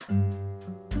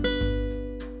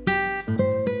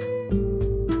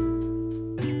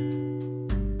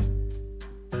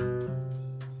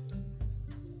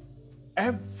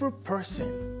Every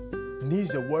person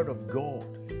needs the word of God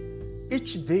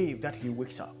each day that he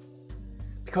wakes up.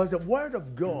 Because the word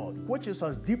of God, which is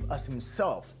as deep as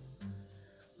himself,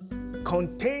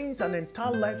 contains an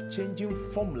entire life-changing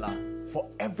formula for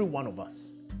every one of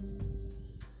us.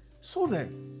 So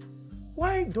then,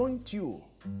 why don't you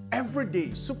every day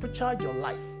supercharge your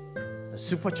life and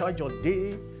supercharge your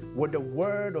day with the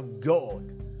word of God?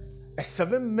 A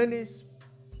 7 minutes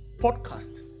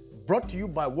podcast brought to you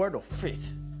by Word of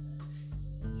Faith.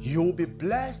 You will be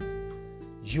blessed,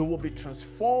 you will be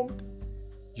transformed,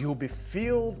 you will be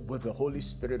filled with the Holy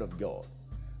Spirit of God.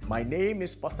 My name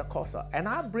is Pastor Kosa, and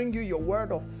I bring you your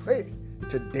word of faith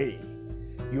today.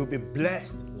 You'll be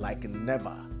blessed like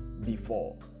never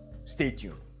before. Stay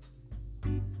tuned.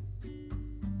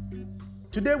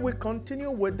 Today we continue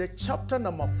with the chapter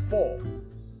number 4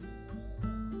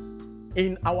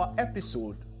 in our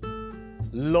episode,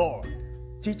 Lord,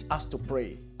 Teach Us to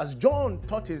Pray, as John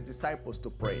taught his disciples to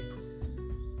pray.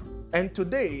 And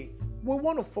today we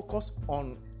want to focus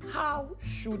on how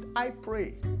should I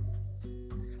pray?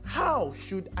 How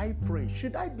should I pray?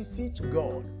 Should I beseech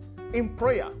God in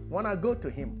prayer when I go to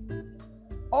Him?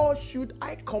 Or should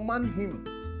I command Him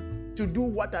to do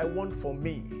what I want for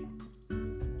me?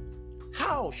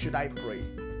 How should I pray?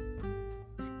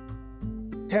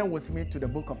 Turn with me to the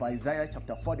book of Isaiah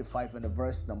chapter 45 and the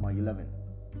verse number 11.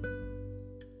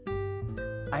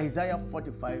 Isaiah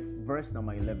 45 verse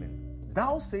number 11.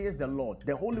 Thou sayest the Lord,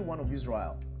 the Holy One of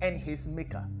Israel, and His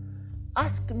Maker,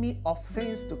 ask me of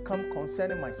things to come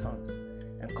concerning my sons,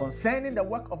 and concerning the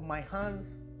work of my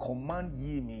hands, command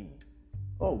ye me.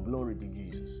 Oh, glory to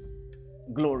Jesus.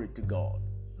 Glory to God.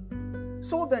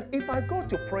 So then, if I go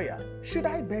to prayer, should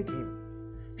I beg Him?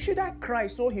 Should I cry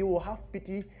so He will have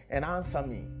pity and answer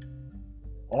me?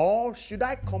 Or should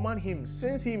I command Him,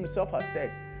 since He Himself has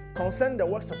said, concerning the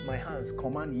works of my hands,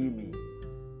 command ye me?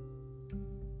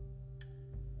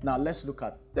 Now let's look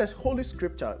at this holy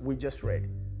scripture we just read.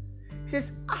 It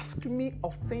says, ask me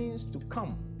of things to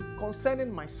come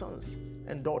concerning my sons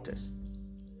and daughters.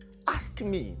 Ask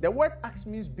me. The word ask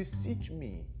means beseech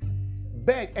me,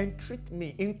 beg, entreat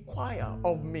me, inquire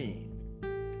of me.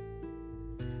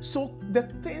 So the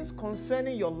things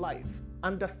concerning your life,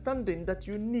 understanding that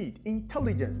you need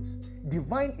intelligence,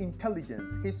 divine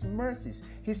intelligence, His mercies,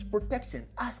 His protection,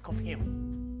 ask of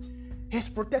Him. His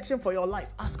protection for your life,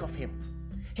 ask of Him.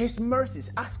 His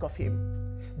mercies, ask of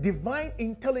Him. Divine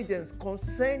intelligence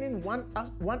concerning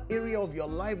one area of your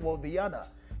life or the other,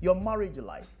 your marriage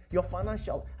life, your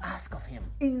financial, ask of Him.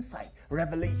 Insight,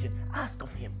 revelation, ask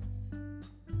of Him.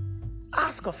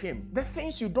 Ask of Him. The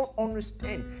things you don't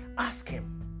understand, ask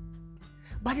Him.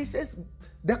 But He says,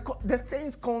 the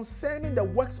things concerning the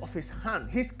works of His hand,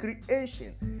 His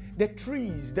creation, the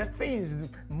trees, the things,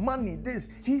 money, this,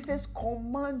 He says,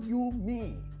 command you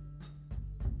me.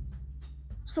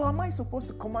 So am I supposed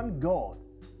to command God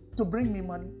to bring me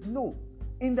money? No.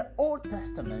 In the Old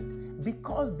Testament,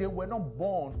 because they were not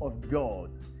born of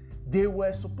God, they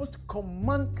were supposed to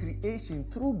command creation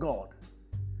through God.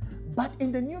 But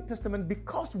in the New Testament,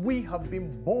 because we have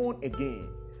been born again,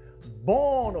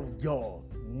 born of God,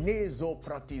 we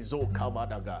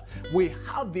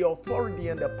have the authority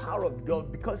and the power of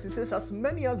God, because He says, as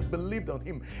many as believed on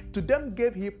Him, to them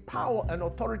gave He power and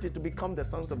authority to become the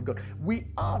sons of God. We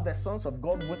are the sons of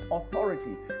God with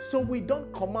authority. So we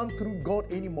don't command through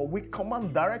God anymore. We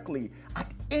command directly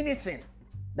at anything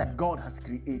that God has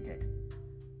created.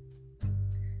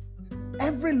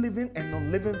 Every living and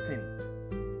non-living thing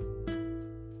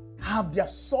have their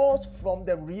source from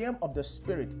the realm of the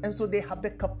Spirit, and so they have the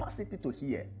capacity to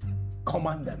hear.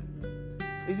 Command them.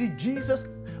 You see,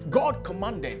 God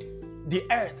commanded the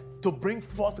earth to bring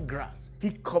forth grass.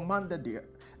 He commanded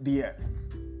the earth.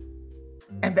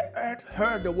 And the earth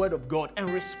heard the word of God and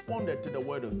responded to the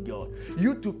word of God.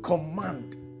 You to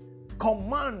command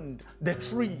the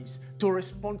trees to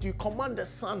respond to you. Command the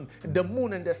sun, the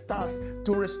moon, and the stars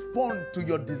to respond to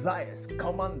your desires.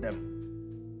 Command them.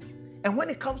 And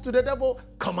when it comes to the devil,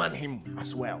 command him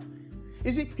as well.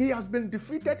 You see, he has been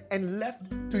defeated and left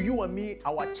to you and me,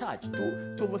 our charge,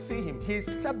 to oversee him. He is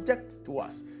subject to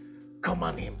us.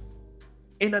 Command him.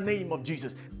 In the name of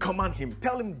Jesus, command him.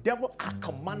 Tell him, devil, I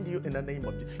command you in the name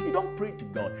of Jesus. You don't pray to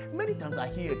God. Many times I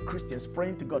hear Christians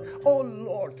praying to God, oh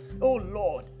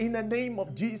Lord, in the name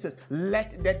of Jesus,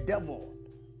 let the devil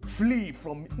flee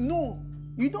from me. No,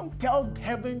 you don't tell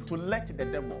heaven to let the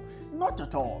devil. Not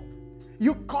at all.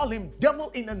 You call him,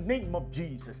 devil, in the name of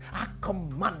Jesus. I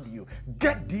command you,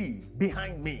 get thee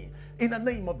behind me. In the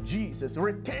name of Jesus,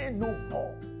 return no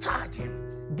more. Charge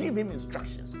him. Give him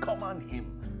instructions. Command him.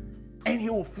 And he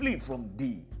will flee from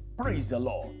thee. Praise the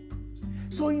Lord.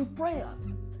 So in prayer,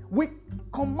 we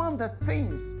command the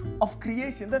things of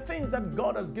creation, the things that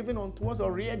God has given unto us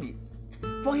already.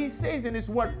 For he says in his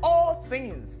word, all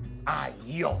things are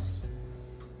yours.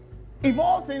 If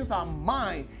all things are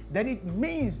mine, then it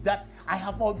means that I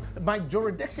have all, my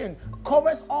jurisdiction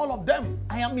covers all of them.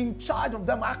 I am in charge of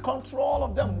them. I control all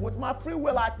of them. With my free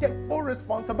will, I take full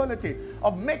responsibility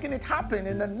of making it happen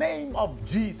in the name of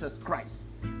Jesus Christ.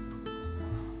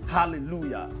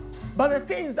 Hallelujah. But the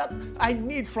things that I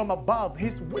need from above,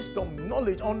 his wisdom,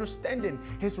 knowledge, understanding,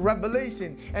 his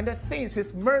revelation, and the things,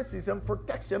 his mercies and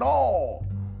protection, all,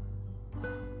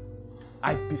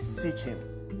 I beseech him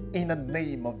in the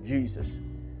name of Jesus.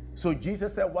 So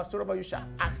Jesus said, whatsoever you shall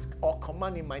ask or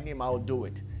command in my name, I will do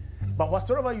it. But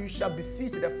whatsoever you shall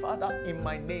beseech the Father in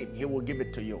my name, he will give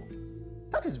it to you.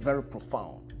 That is very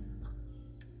profound.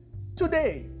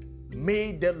 Today,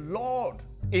 may the Lord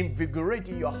invigorate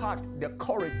in your heart the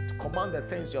courage to command the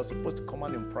things you're supposed to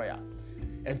command in prayer,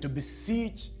 and to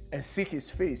beseech and seek his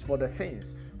face for the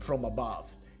things from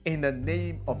above. In the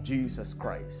name of Jesus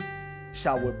Christ,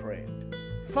 shall we pray?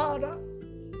 Father,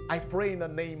 I pray in the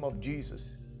name of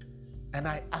Jesus, and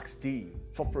I ask thee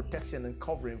for protection and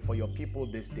covering for your people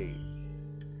this day.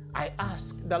 I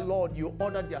ask that, Lord, you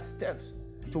order their steps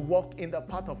to walk in the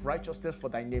path of righteousness for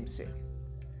thy name's sake.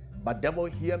 But devil,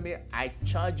 hear me. I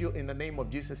charge you in the name of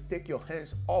Jesus. Take your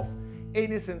hands off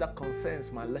anything that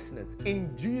concerns my listeners.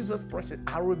 In Jesus' precious,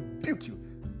 I rebuke you.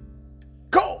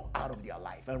 Go out of their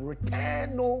life and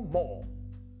return no more.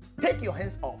 Take your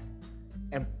hands off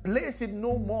and place it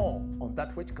no more on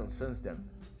that which concerns them.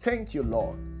 Thank you,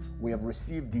 Lord. We have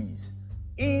received these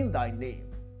in thy name.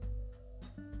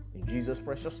 In Jesus'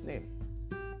 precious name.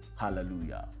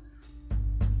 Hallelujah.